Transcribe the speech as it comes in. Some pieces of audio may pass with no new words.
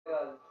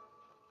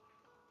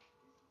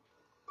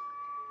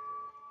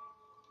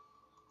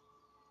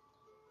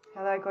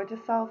Hello,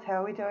 gorgeous souls.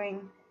 How are we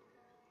doing?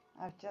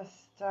 I've just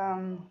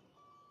come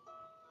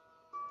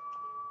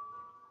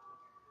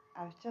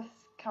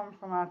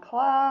from our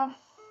class.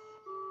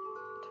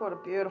 Taught a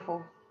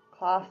beautiful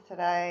class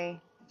tonight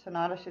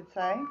I should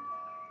say.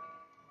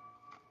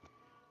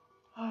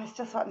 Oh, it's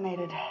just what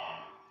needed.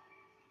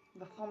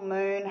 The full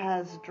moon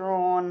has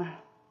drawn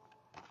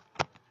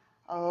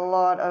a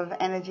lot of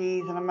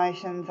energies and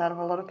emotions out of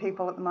a lot of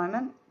people at the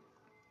moment.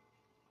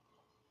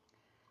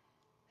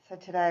 So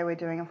today we're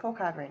doing a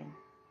 4-card reading.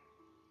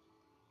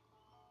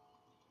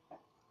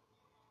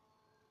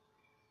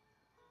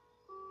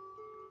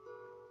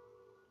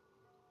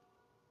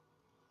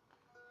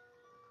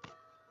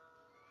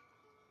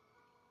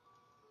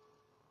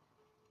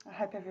 I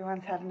hope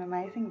everyone's had an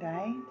amazing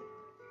day.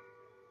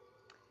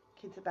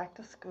 Kids are back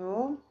to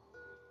school.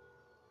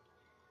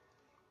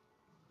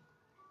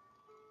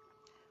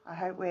 I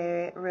hope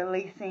we're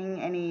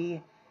releasing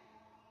any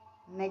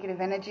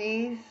negative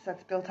energies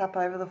that's built up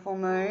over the full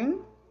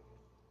moon,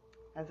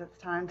 as it's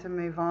time to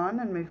move on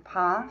and move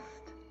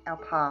past our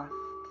past,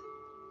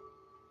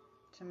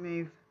 to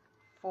move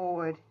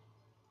forward.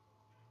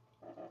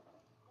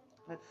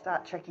 Let's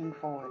start trekking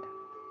forward.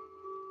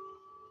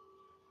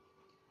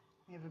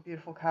 We have a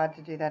beautiful card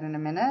to do that in a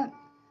minute.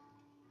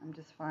 I'm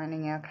just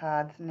finding our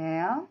cards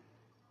now.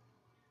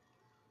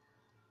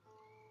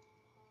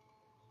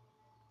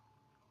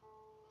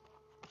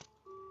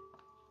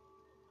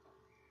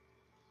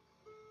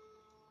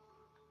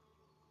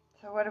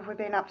 So what have we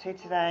been up to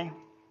today?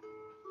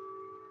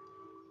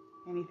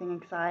 Anything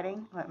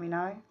exciting? Let me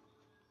know.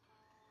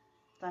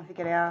 Don't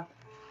forget our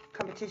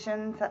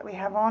competitions that we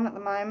have on at the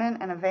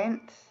moment, an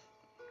event,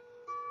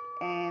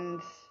 and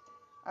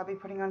I'll be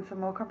putting on some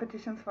more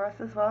competitions for us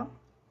as well,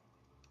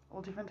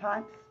 all different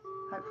types,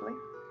 hopefully.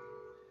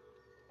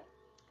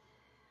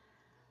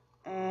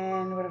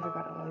 And what have we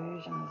got?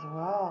 Illusion as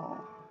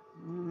well.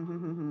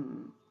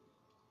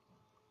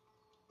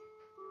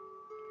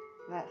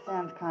 That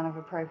sounds kind of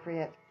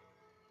appropriate,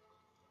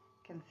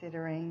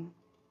 considering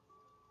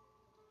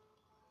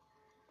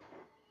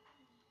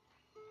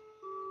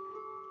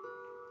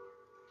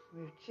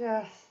we're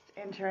just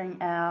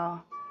entering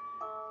our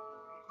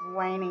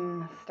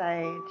waning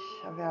stage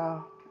of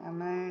our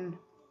moon.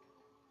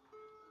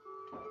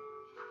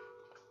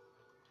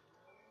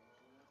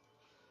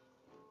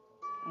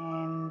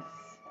 And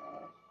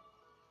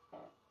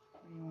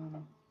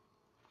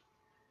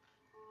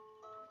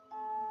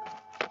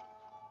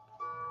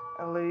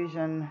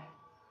illusion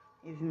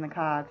is in the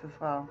cards as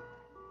well.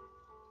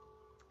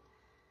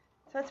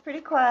 So it's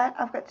pretty quiet.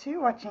 I've got 2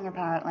 watching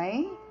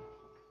apparently.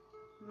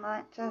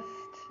 Might just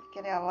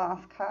get our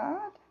last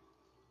card,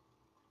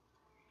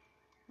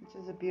 which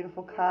is a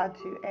beautiful card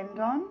to end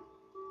on.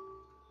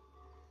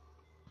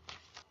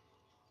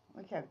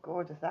 Look how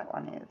gorgeous that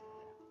one is.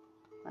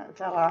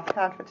 That's our last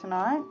card for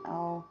tonight.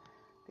 I'll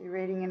be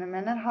reading in a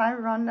minute. Hi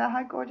Rhonda,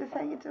 hi gorgeous,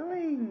 how you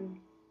doing?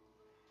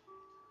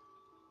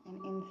 An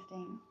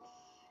instinct.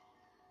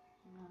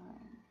 No.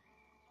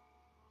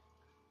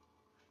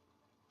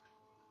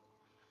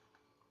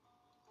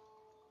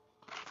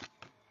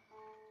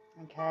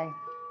 Okay,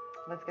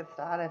 let's get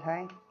started,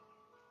 hey?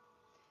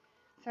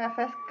 So our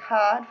first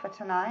card for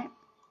tonight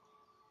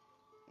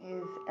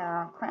is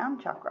our crown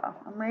chakra.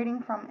 I'm reading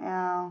from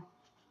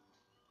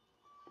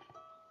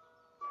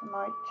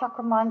my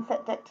Chakra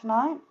Mindset deck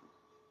tonight.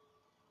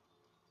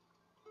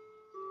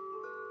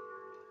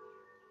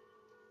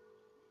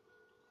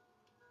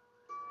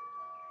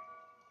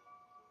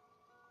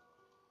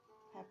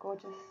 How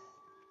gorgeous.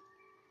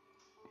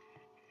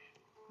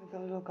 With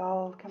a little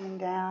gold coming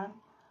down.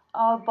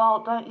 Oh,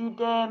 Bolt, don't you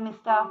dare,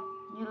 mister.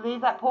 You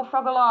leave that poor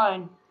frog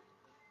alone.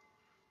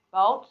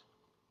 Bolt.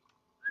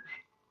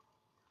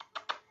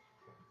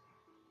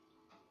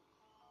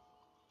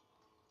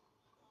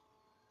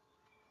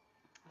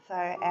 So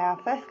our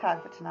first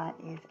card for tonight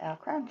is our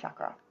crown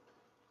chakra.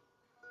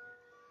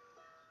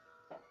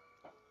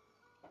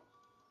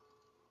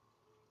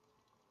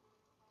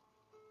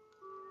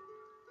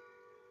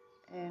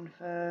 And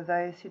for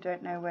those who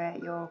don't know where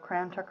your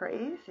crown chakra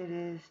is, it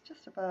is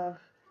just above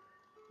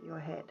your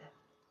head,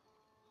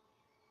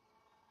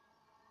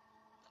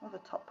 or the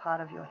top part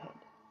of your head.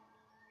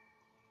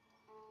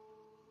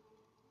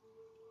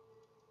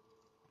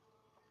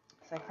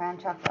 So crown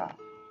chakra.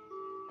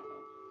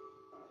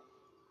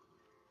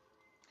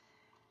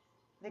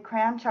 The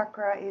crown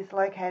chakra is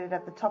located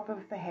at the top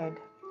of the head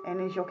and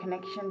is your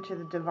connection to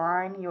the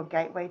divine, your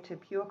gateway to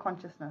pure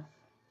consciousness.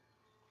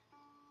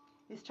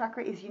 This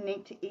chakra is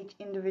unique to each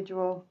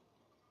individual.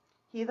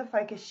 Here the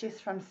focus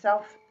shifts from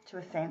self to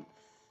a sense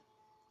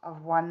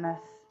of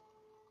oneness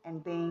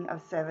and being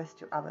of service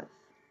to others.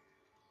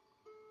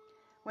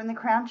 When the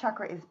crown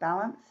chakra is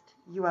balanced,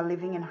 you are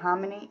living in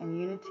harmony and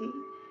unity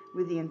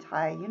with the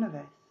entire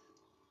universe.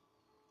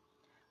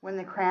 When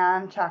the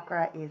crown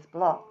chakra is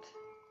blocked,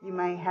 you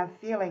may have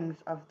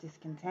feelings of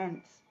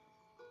discontent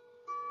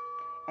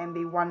and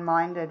be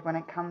one-minded when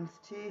it comes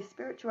to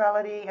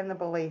spirituality and the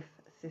belief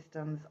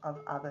systems of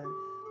others.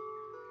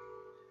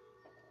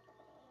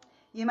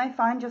 You may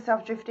find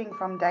yourself drifting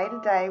from day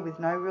to day with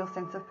no real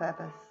sense of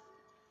purpose.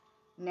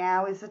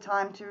 Now is the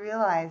time to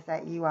realize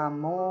that you are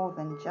more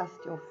than just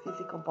your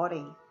physical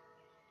body.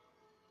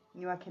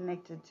 You are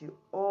connected to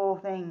all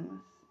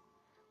things,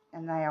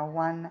 and they are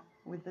one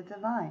with the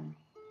divine.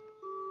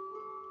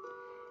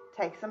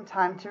 Take some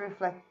time to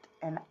reflect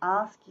and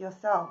ask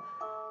yourself.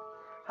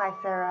 Hi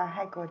Sarah,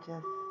 hi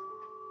gorgeous.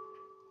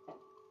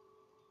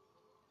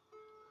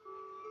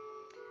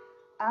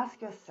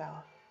 Ask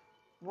yourself,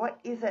 what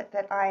is it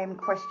that I am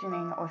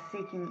questioning or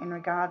seeking in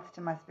regards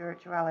to my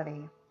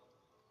spirituality?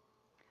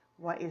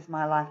 What is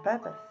my life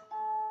purpose?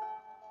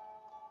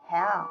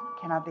 How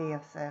can I be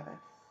of service?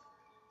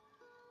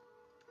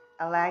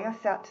 Allow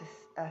yourself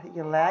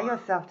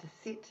to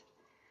sit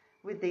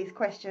with these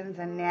questions,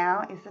 and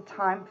now is the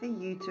time for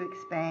you to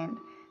expand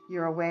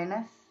your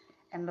awareness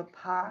and look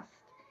past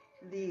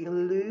the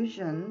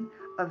illusion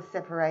of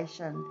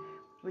separation,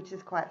 which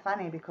is quite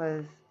funny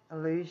because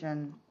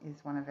illusion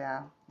is one of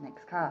our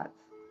next cards.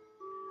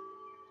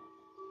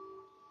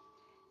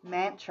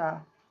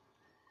 Mantra.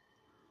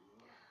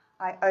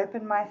 I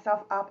open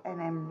myself up and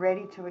am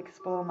ready to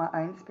explore my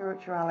own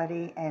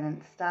spirituality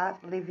and start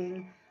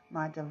living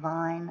my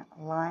divine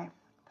life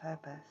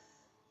purpose.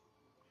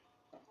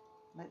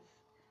 Let's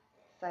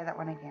say that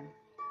one again.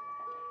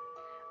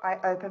 I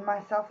open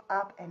myself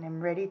up and am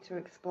ready to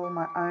explore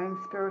my own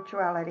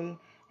spirituality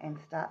and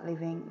start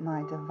living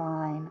my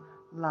divine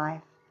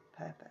life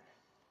purpose.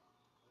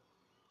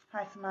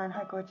 Hi Simone,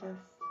 hi gorgeous.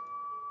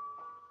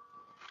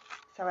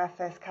 So our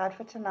first card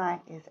for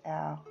tonight is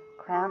our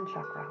crown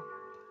chakra.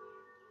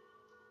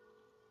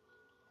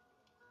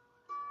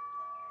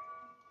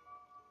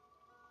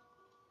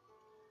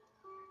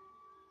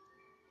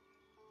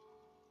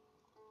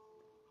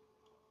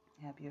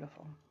 How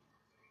beautiful.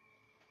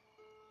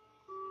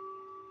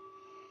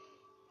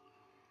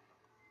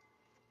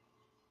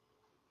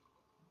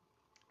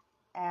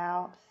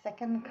 Our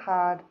second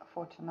card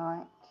for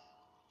tonight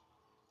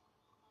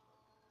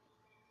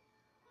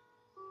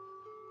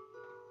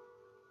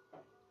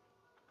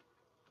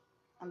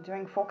I'm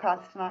doing 4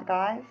 cards tonight,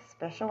 guys.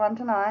 Special one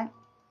tonight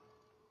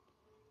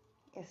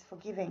is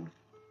forgiving.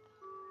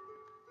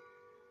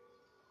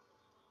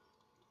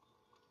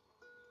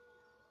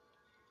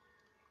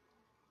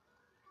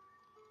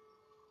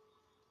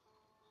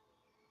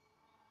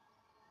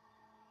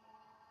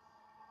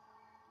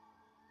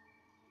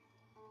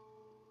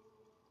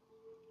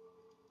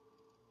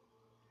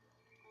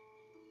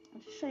 I'll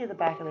just show you the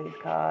back of these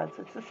cards.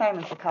 It's the same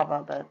as the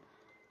cover, but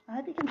I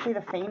hope you can see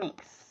the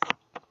phoenix.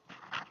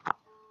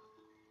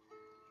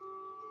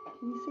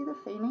 Can you see the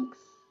phoenix?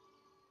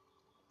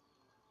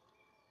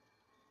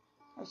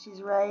 As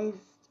she's raised,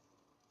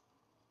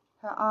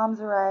 her arms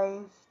are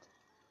raised,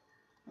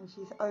 and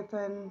she's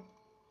open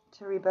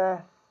to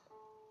rebirth.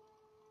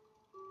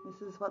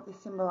 This is what this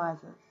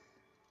symbolizes.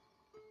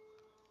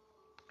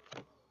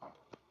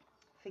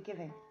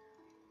 Forgiving.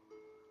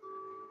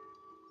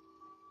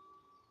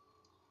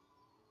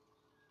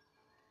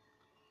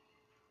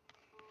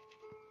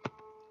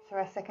 So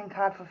our second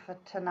card for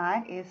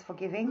tonight is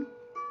forgiving.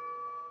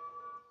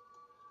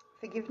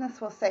 Forgiveness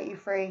will set you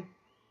free.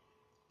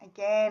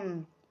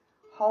 Again,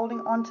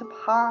 holding on to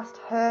past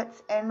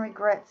hurts and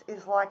regrets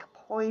is like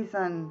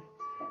poison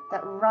that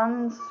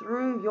runs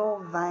through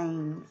your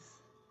veins.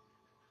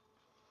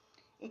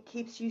 It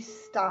keeps you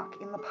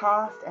stuck in the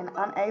past and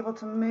unable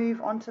to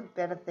move on to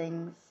better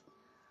things,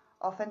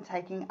 often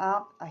taking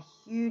up a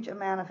huge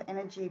amount of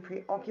energy,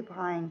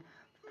 preoccupying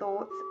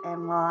thoughts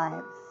and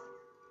lives.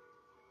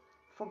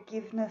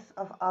 Forgiveness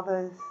of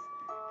others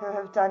who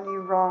have done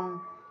you wrong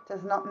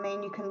does not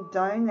mean you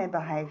condone their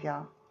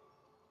behaviour.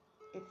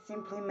 It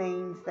simply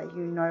means that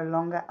you no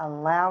longer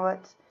allow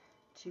it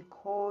to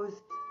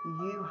cause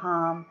you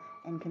harm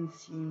and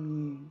consume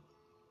you.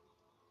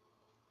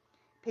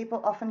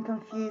 People often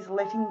confuse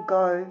letting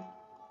go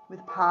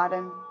with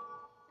pardon,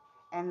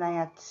 and they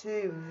are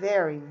two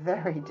very,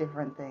 very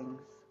different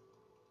things.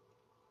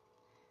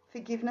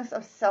 Forgiveness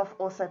of self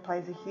also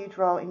plays a huge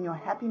role in your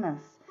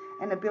happiness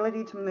and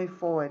ability to move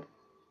forward.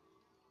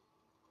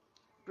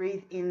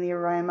 Breathe in the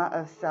aroma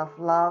of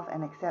self-love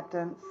and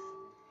acceptance,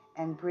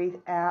 and breathe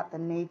out the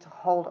need to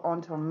hold on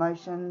to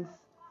emotions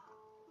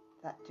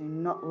that do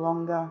no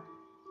longer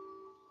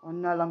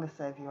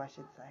serve you, I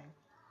should say.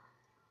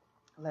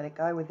 Let it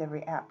go with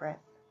every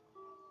out-breath.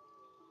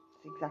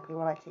 It's exactly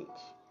what I teach.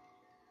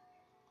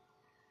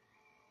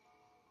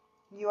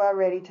 You are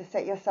ready to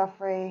set yourself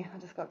free. I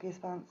just got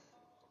goosebumps.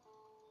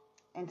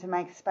 And to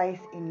make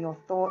space in your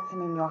thoughts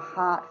and in your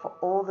heart for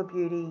all the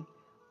beauty,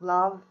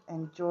 love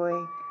and joy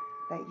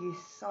that you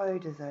so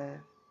deserve.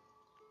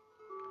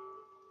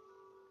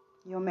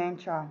 Your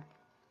mantra.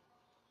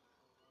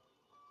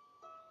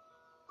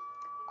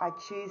 I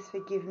choose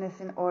forgiveness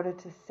in order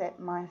to set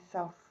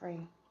myself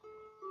free.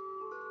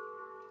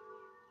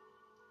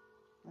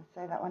 Let's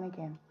say that one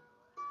again.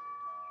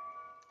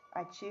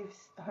 I choose,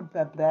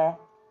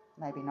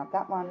 maybe not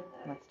that one.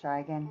 Let's try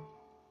again.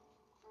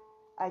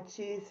 I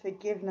choose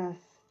forgiveness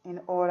in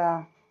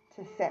order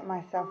to set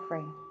myself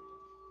free.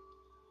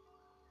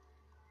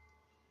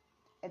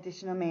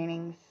 additional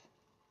meanings.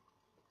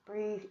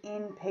 Breathe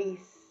in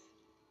peace.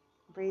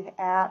 Breathe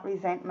out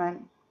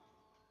resentment.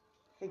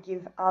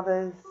 Forgive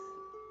others.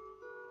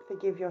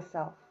 Forgive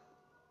yourself.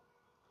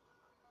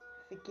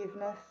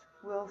 Forgiveness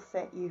will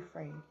set you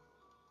free.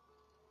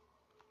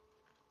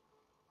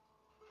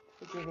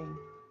 Forgiving.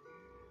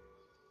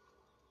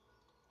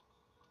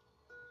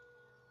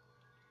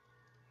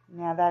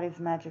 Now that is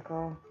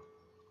magical.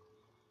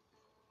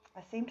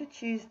 I seem to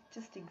choose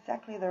just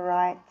exactly the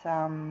right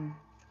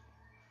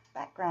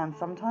background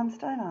sometimes,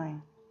 don't I?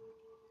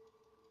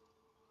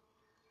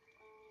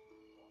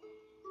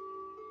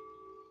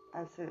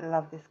 I absolutely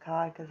love this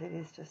card because it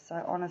is just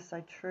so honest,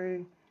 so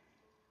true.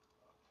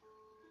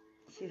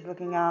 She's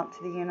looking up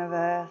to the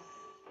universe.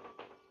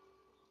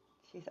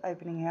 She's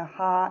opening her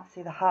heart.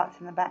 See the hearts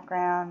in the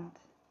background.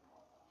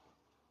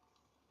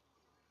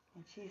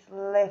 And she's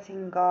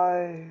letting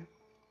go.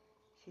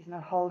 She's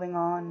not holding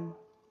on.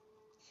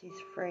 She's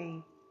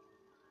free.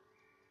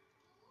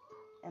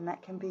 And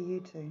that can be you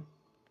too.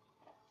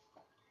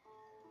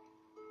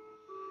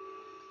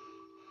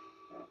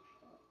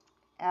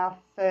 Our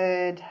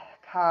third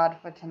card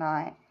for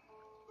tonight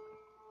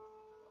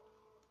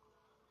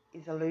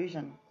is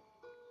illusion.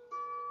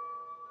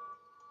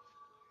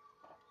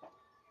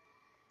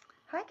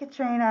 Hi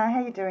Katrina,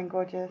 how you doing,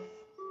 gorgeous?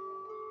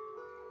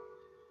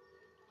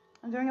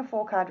 I'm doing a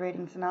 4-card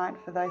reading tonight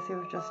for those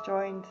who have just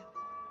joined.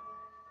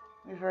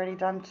 We've already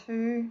done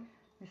 2.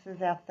 This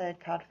is our 3rd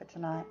card for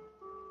tonight.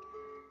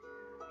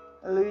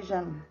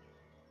 Illusion.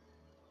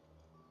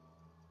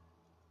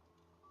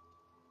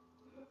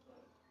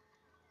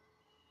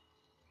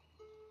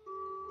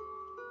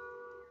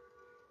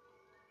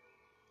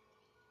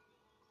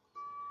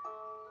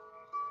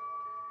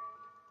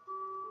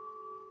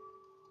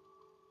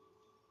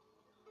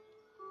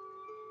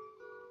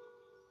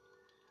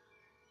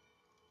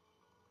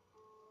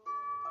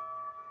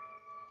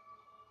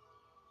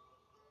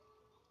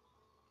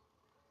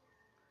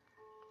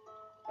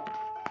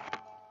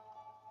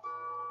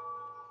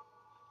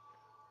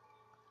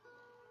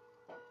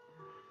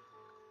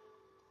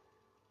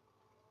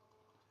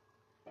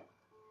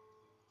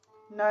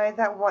 Know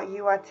that what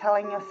you are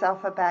telling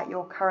yourself about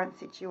your current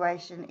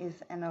situation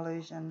is an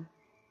illusion.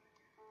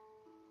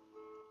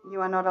 You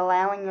are not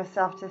allowing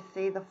yourself to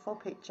see the full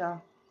picture.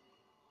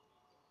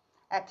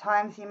 At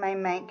times you may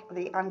make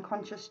the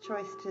unconscious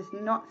choice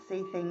to not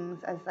see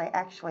things as they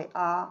actually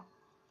are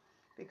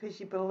because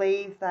you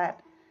believe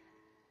that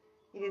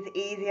it is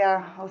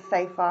easier or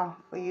safer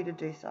for you to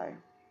do so.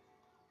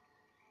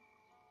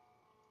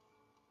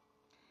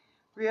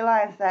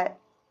 Realize that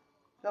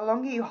the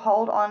longer you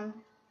hold on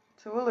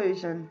to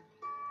illusion,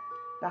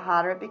 the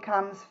harder it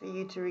becomes for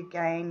you to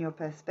regain your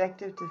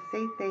perspective, to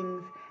see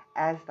things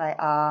as they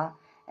are,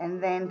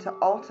 and then to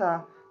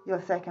alter your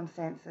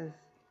circumstances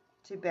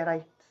to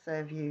better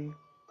serve you.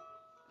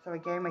 So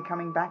again, we're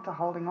coming back to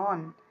holding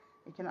on.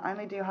 It can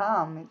only do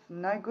harm. It's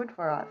no good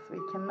for us. We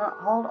cannot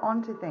hold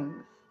on to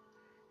things.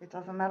 It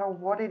doesn't matter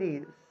what it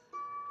is.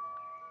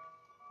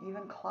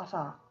 Even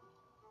clutter.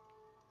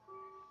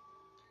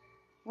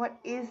 What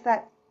is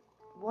that?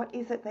 What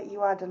is it that you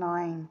are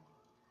denying?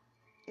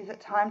 Is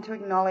it time to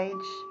acknowledge,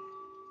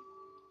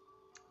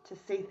 to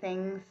see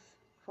things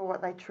for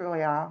what they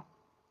truly are?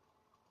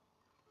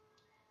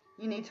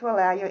 You need to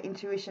allow your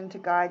intuition to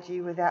guide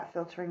you without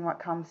filtering what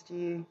comes to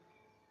you.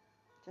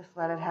 Just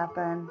let it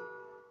happen.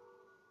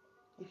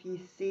 If you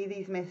see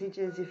these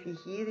messages, if you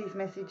hear these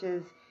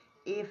messages,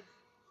 if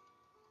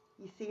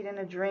you see it in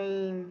a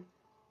dream,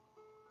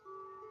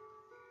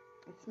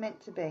 it's meant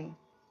to be.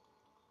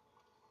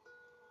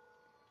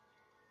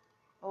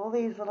 All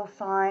these little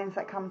signs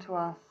that come to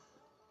us,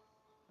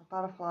 the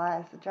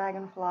butterflies, the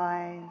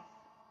dragonflies,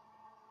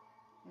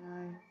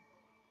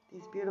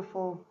 these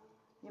beautiful,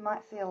 you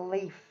might see a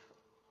leaf,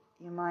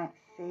 you might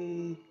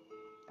see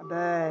a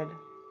bird,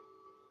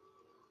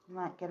 you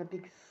might get a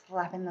big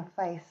slap in the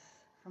face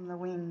from the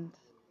wind.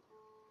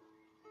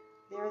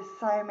 There are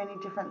so many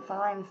different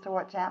signs to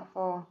watch out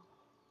for,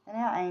 and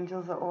our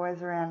angels are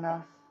always around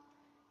us,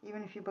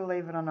 even if you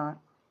believe it or not.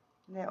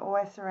 They're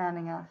always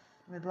surrounding us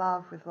with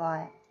love, with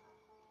light.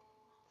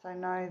 So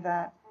know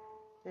that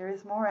there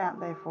is more out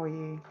there for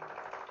you,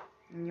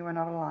 and you are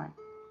not alone.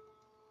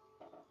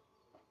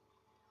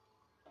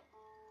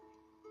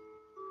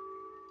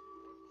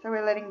 So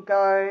we're letting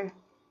go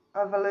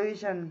of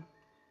illusion.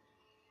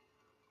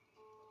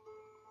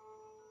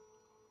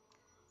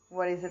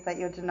 What is it that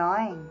you're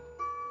denying?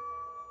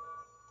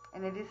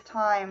 And it is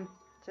time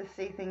to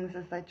see things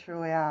as they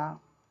truly are.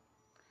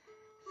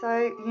 So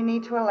you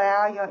need to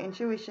allow your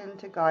intuition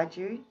to guide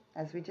you,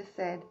 as we just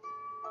said,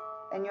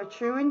 and your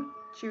true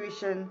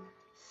intuition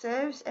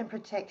serves and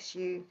protects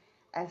you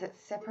as it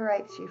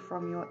separates you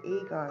from your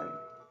ego.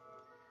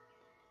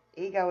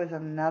 Ego is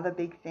another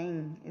big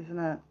thing, isn't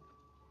it?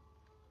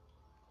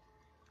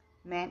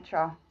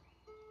 Mantra.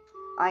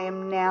 I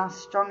am now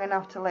strong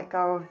enough to let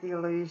go of the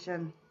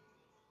illusion.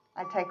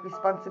 I take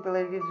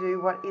responsibility to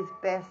do what is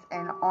best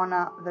and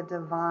honor the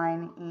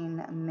divine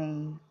in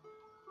me.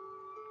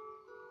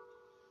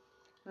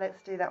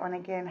 Let's do that one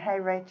again. Hey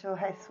Rachel,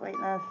 hey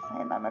Sweetness,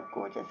 hey Mama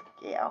Gorgeous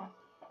Gal.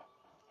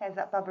 How's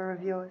that bubba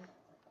of yours?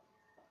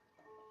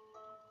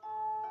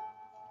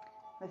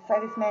 Let's say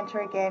this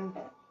mantra again.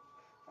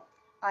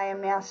 I am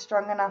now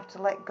strong enough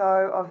to let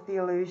go of the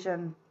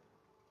illusion.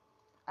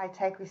 I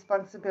take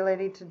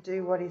responsibility to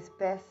do what is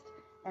best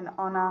and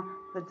honor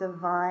the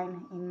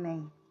divine in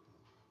me.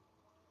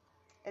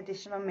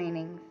 Additional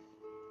meanings.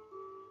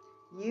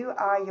 You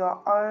are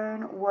your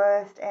own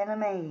worst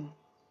enemy.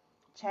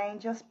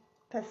 Change your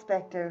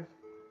perspective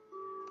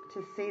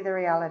to see the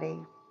reality.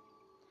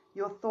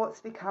 Your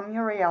thoughts become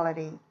your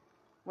reality.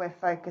 Where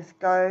focus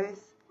goes,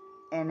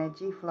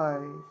 energy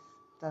flows.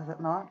 Does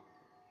it not?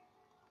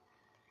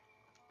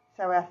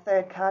 So our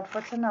third card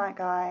for tonight,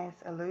 guys,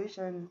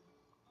 illusion.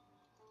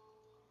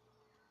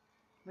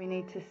 We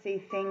need to see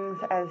things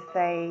as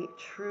they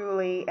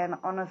truly and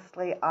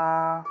honestly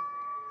are.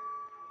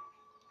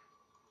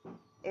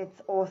 It's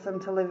awesome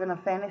to live in a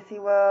fantasy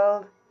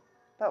world,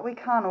 but we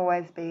can't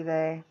always be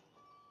there.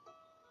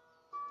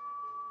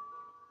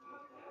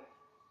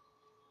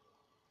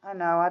 I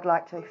know I'd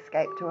like to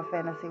escape to a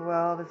fantasy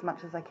world as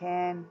much as I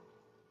can,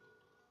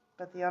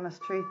 but the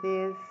honest truth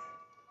is, it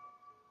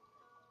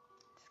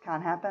just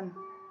can't happen.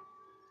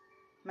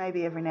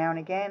 Maybe every now and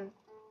again.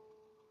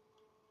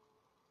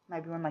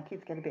 Maybe when my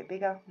kids get a bit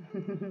bigger.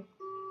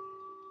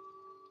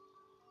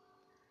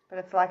 But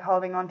it's like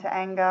holding on to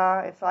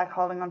anger. It's like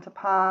holding on to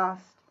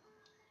past.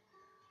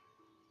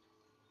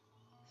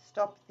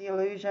 Stop the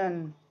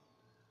illusion.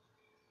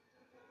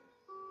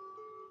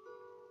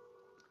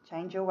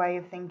 Change your way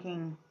of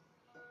thinking.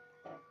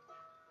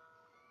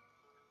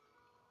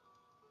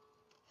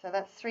 So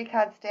that's 3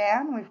 cards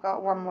down. We've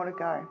got 1 more to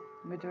go.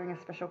 We're doing a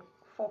special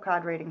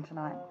 4-card reading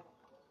tonight.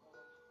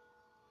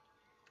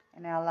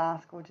 And our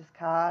last gorgeous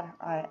card.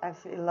 I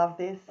absolutely love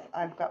this.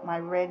 I've got my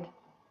red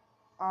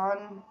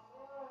on,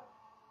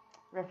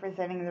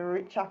 representing the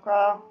root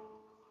chakra.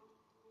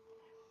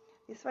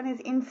 This one is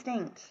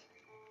instinct.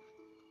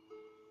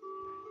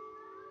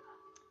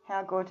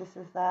 How gorgeous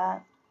is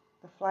that?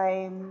 The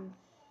flames,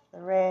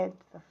 the red,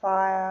 the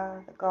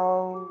fire, the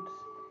gold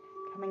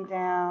coming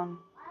down.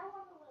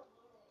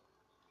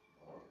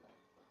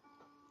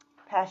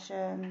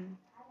 Passion.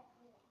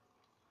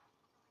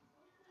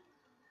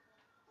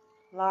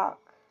 Luck.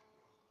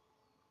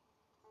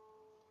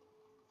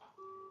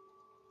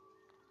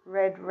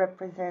 Red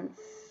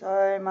represents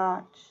so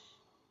much,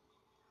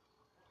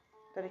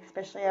 but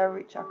especially our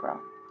root chakra.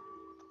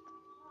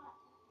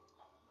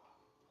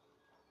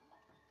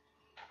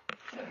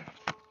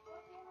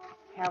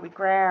 How we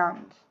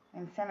ground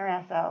and center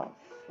ourselves.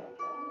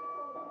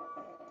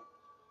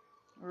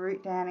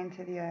 Root down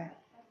into the earth.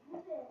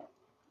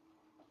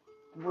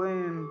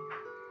 Womb.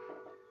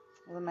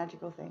 All the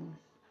magical things.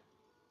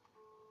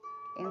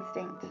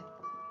 Instinct.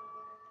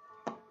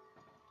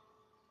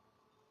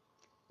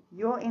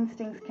 Your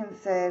instincts can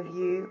serve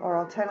you,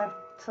 or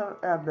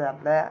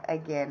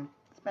again,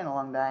 it's been a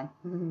long day.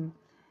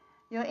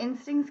 Your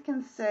instincts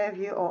can serve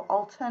you, or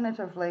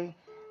alternatively,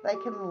 they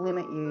can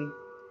limit you.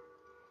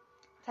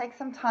 Take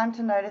some time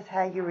to notice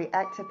how you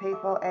react to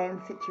people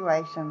and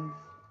situations.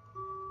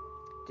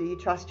 Do you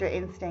trust your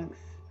instincts?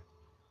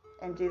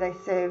 And do they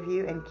serve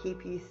you and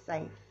keep you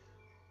safe?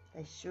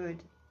 They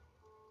should.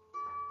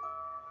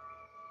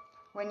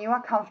 When you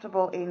are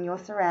comfortable in your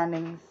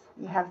surroundings,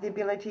 you have the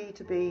ability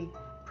to be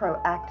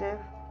proactive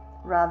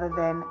rather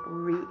than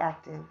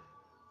reactive.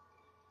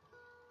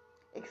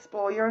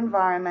 Explore your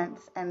environment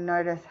and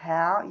notice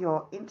how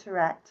you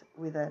interact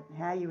with it.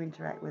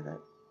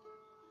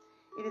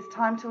 It is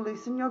time to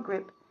loosen your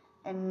grip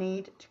and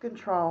need to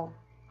control.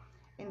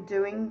 In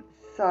doing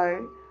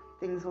so,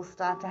 things will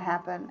start to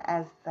happen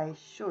as they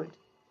should.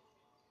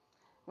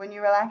 When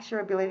you relax your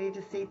ability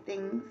to see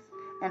things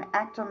and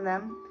act on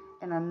them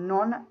in a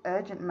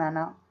non-urgent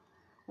manner,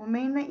 will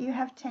mean that you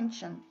have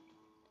tension,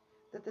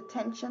 that the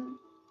tension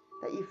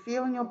that you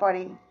feel in your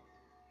body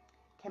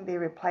can be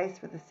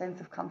replaced with a sense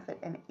of comfort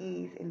and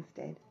ease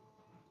instead.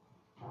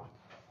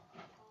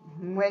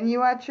 When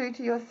you are true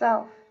to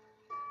yourself,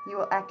 you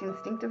will act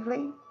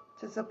instinctively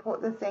to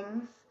support the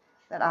things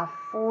that are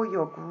for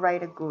your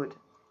greater good.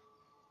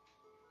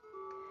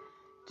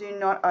 Do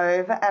not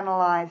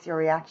overanalyze your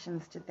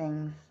reactions to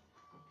things.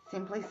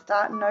 Simply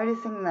start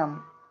noticing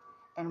them.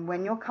 And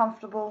when you're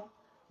comfortable,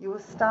 you will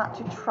start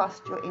to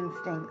trust your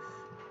instincts,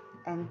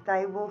 and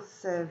they will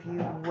serve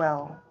you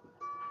well.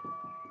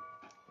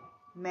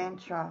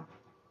 Mantra.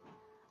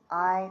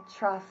 I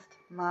trust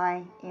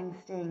my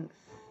instincts.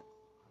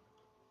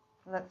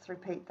 Let's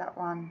repeat that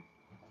one.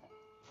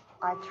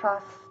 I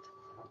trust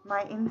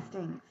my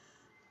instincts.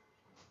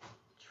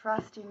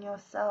 Trust in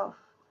yourself.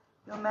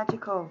 You're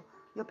magical.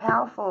 You're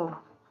powerful.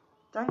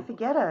 Don't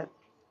forget it.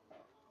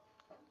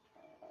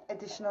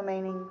 Additional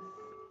meanings.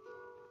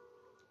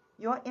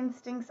 Your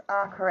instincts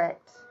are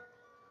correct.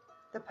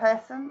 The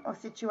person or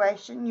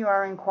situation you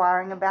are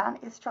inquiring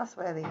about is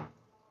trustworthy.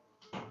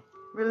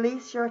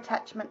 Release your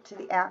attachment to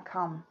the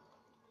outcome.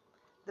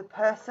 The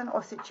person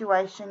or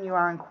situation you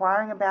are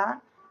inquiring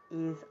about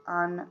is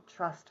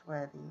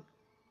untrustworthy.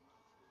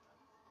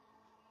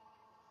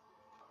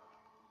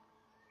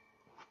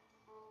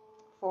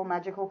 4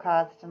 magical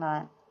cards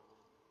tonight.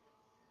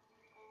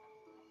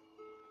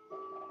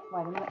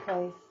 Wait a minute,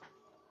 please.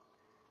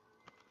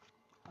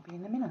 I'll be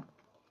in a minute.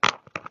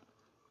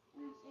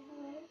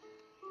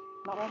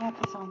 Not right now,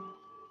 please, on.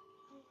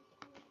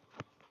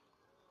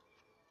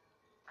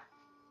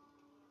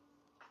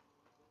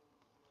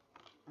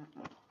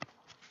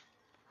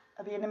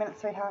 I'll be in a minute,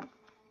 sweetheart.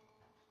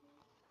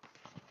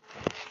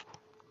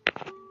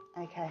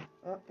 Okay,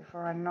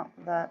 before I knock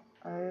that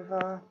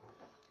over.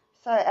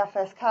 So our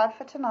first card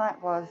for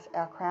tonight was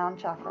our crown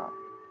chakra.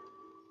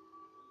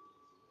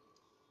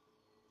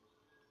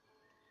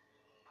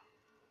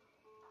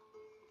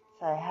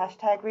 So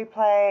hashtag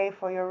replay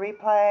for your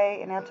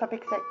replay in our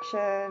topic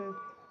section.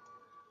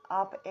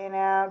 Up in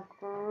our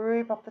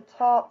group up the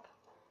top,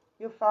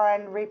 you'll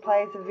find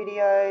replays of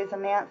videos,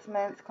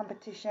 announcements,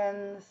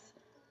 competitions,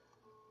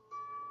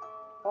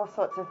 all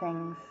sorts of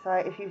things. So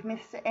if you've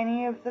missed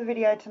any of the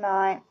video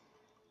tonight,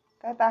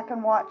 go back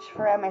and watch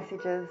for our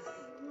messages.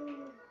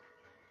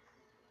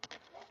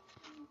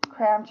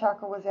 Crown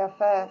chakra was our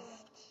first.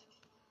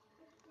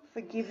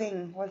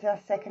 Forgiving was our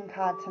second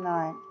card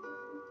tonight.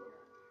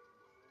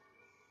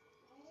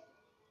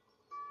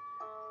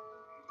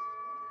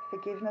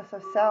 Forgiveness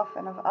of self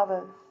and of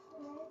others.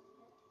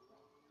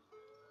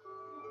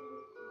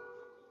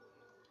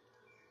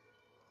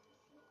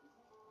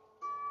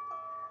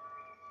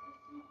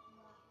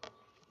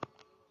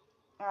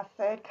 Our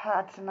third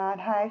card tonight.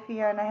 Hi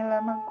Fiona, hello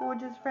my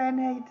gorgeous friend,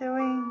 how you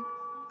doing?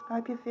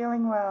 Hope you're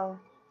feeling well.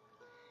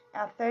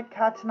 Our third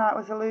card tonight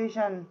was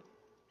illusion.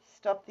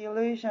 Stop the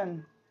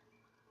illusion.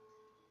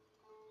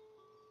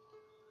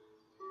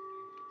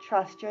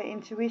 Trust your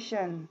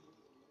intuition.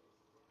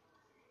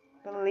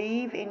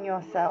 Believe in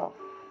yourself.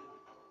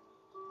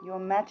 You're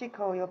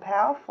magical, you're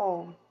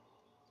powerful.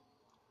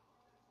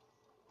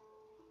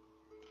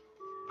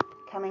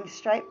 Coming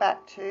straight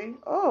back to,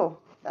 oh,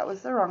 that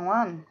was the wrong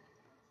one.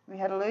 We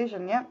had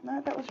illusion, yep,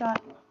 no, that was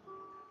right.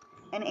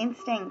 And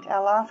instinct,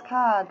 our last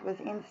card was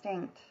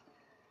instinct.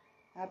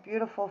 Our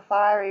beautiful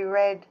fiery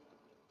red,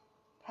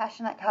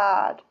 passionate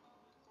card.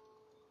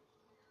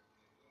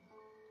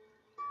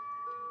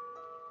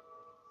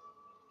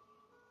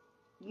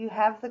 You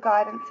have the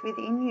guidance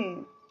within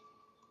you.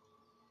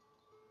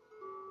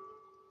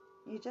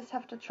 You just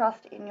have to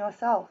trust in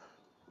yourself.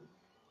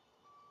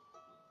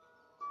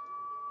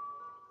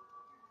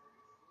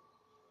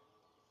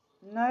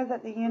 Know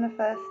that the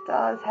universe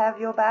does have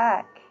your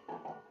back.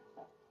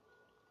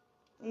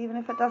 Even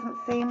if it doesn't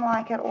seem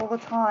like it all the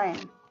time.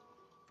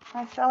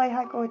 Hi Sally,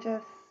 hi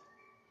gorgeous.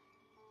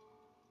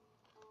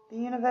 The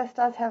universe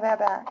does have our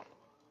back.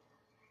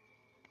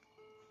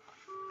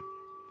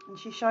 And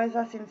she shows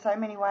us in so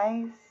many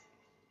ways.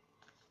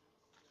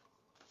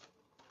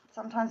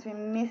 Sometimes we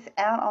miss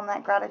out on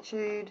that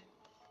gratitude.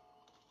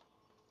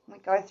 We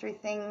go through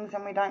things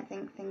and we don't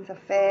think things are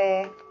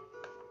fair.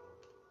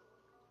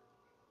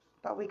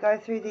 But we go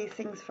through these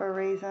things for a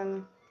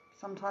reason.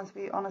 Sometimes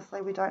we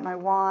don't know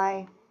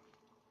why.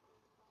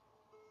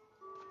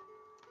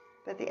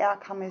 But the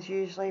outcome is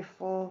usually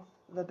for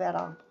the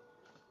better.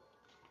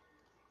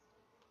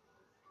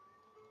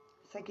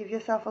 So give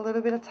yourself a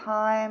little bit of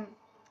time,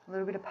 a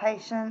little bit of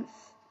patience.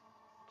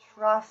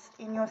 Trust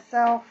in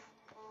yourself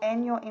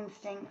and your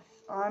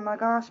instincts. Oh my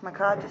gosh, my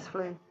card just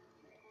flew.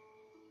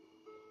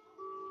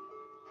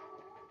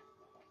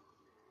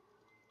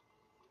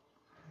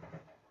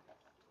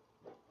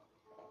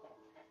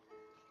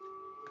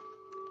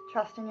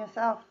 Trust in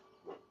yourself.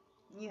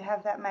 You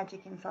have that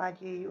magic inside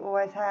you. You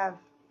always have.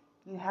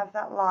 You have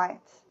that light.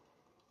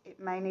 It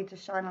may need to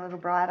shine a little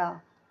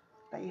brighter,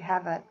 but you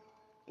have it.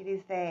 It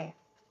is there.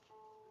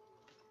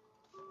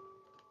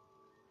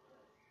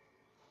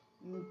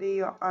 Be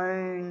your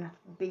own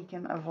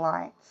beacon of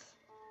light.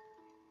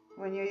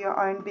 When you're your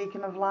own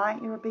beacon of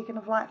light, you're a beacon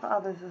of light for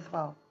others as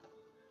well.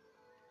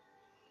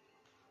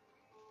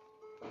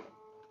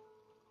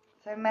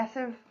 So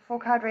massive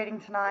 4-card reading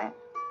tonight.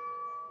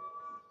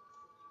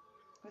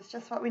 It was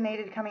just what we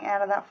needed coming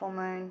out of that full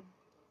moon.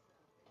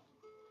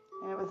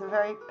 And it was a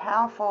very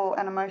powerful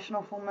and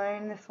emotional full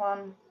moon, this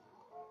one.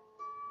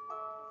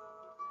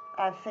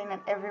 I've seen it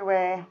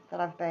everywhere that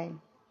I've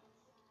been.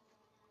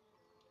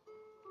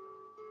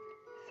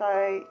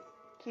 So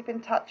keep in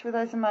touch with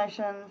those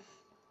emotions.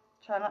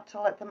 Try not to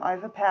let them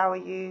overpower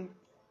you.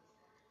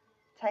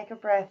 Take a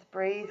breath,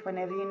 breathe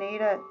whenever you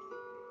need it.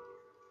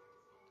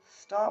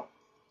 Stop,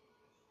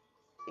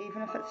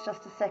 even if it's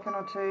just a second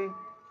or two.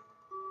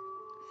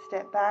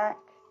 Step back.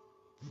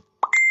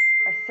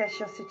 Assess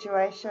your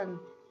situation.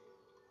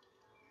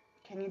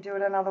 Can you do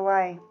it another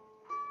way?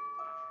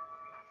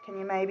 Can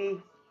you maybe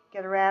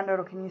get around it,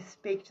 or can you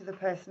speak to the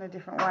person a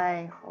different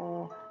way,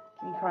 or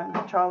can you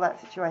control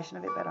that situation a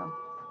bit better?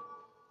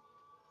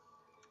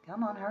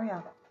 Come on, hurry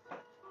up.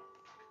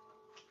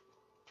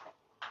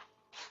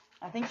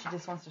 I think she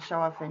just wants to show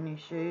off her new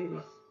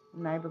shoes.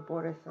 The neighbour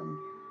bought her some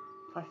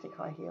plastic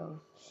high heels.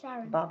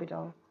 Sharon. Barbie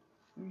doll.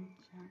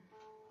 Sharon.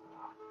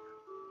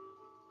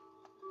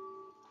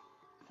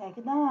 Say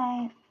good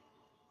night.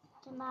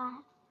 Good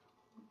night.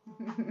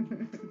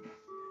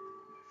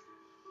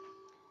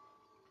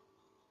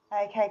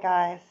 Okay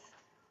guys,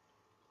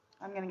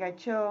 I'm going to go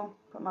chill,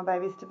 put my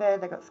babies to bed.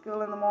 They got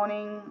school in the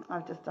morning.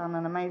 I've just done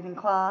an amazing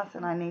class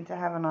and I need to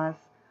have a nice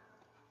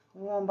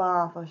warm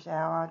bath or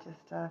shower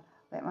just to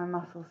let my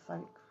muscles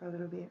soak for a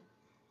little bit.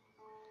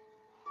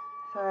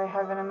 So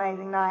have an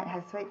amazing night.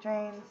 Have sweet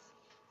dreams.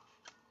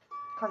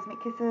 Cosmic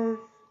kisses.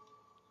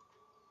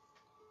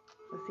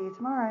 We'll see you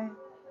tomorrow.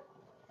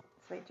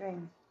 Sweet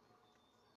dreams.